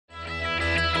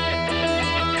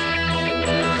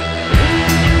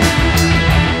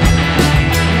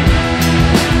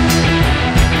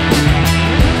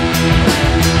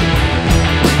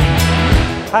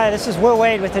This is Will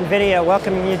Wade with Nvidia,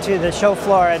 welcoming you to the show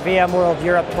floor at VMworld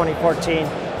Europe 2014.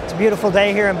 It's a beautiful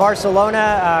day here in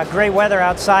Barcelona, great weather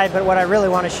outside, but what I really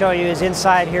want to show you is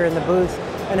inside here in the booth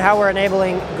and how we're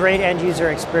enabling great end user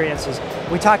experiences.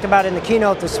 We talked about in the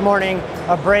keynote this morning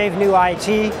a brave new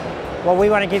IT. Well,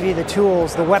 we want to give you the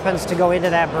tools, the weapons to go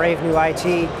into that brave new IT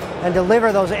and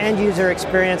deliver those end user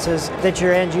experiences that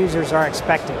your end users are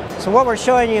expecting. So what we're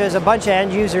showing you is a bunch of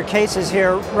end user cases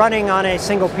here running on a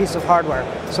single piece of hardware.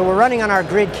 So we're running on our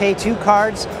Grid K2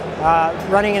 cards,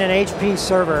 running in an HP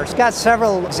server. It's got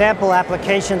several example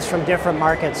applications from different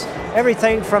markets.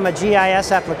 Everything from a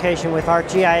GIS application with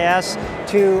ArcGIS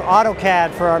to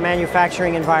AutoCAD for our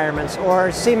manufacturing environments,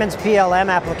 or Siemens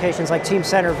PLM applications like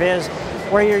Teamcenter Viz,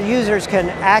 where your users can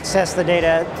access the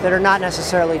data that are not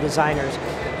necessarily designers.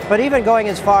 But even going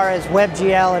as far as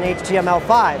WebGL and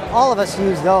HTML5, all of us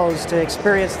use those to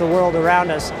experience the world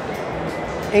around us.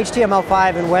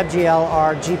 HTML5 and WebGL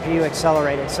are GPU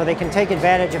accelerated, so they can take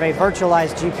advantage of a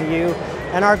virtualized GPU,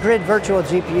 and our Grid Virtual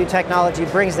GPU technology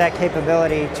brings that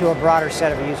capability to a broader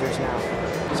set of users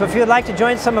now. So if you'd like to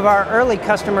join some of our early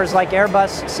customers like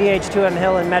Airbus, CH2M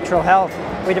Hill, and Metro Health,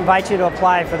 we'd invite you to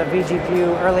apply for the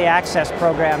vGPU Early Access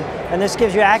program. And this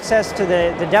gives you access to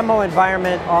the demo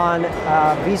environment on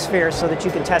vSphere so that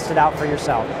you can test it out for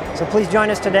yourself. So please join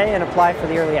us today and apply for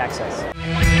the Early Access.